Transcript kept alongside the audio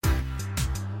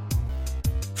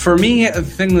For me, the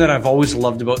thing that I've always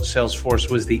loved about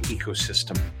Salesforce was the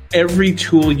ecosystem. Every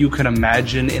tool you can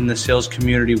imagine in the sales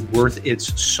community worth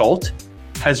its salt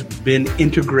has been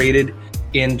integrated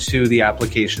into the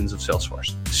applications of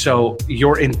Salesforce. So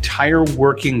your entire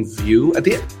working view, at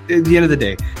the end of the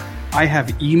day, I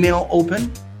have email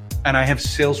open and I have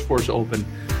Salesforce open,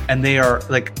 and they are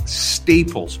like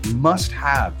staples,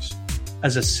 must-haves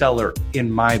as a seller in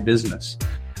my business.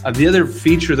 The other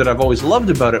feature that I've always loved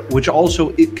about it, which also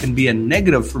it can be a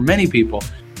negative for many people,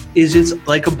 is it's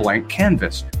like a blank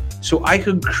canvas. So I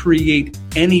could create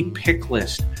any pick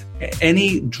list,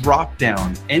 any drop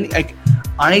down,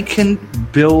 I can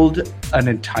build an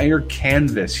entire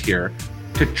canvas here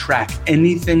to track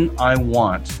anything I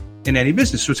want in any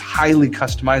business. So it's highly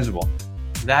customizable.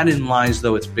 That in lies,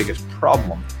 though, its biggest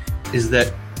problem is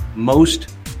that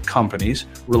most companies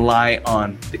rely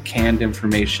on the canned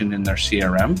information in their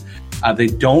CRM. They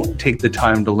don't take the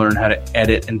time to learn how to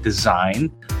edit and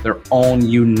design their own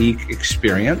unique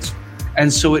experience.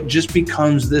 And so it just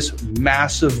becomes this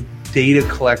massive data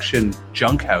collection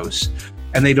junk house,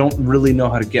 and they don't really know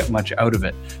how to get much out of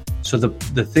it. So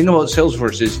the thing about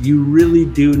Salesforce is you really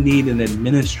do need an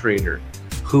administrator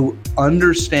who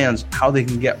understands how they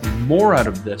can get more out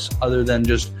of this other than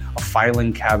just a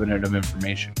filing cabinet of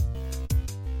information.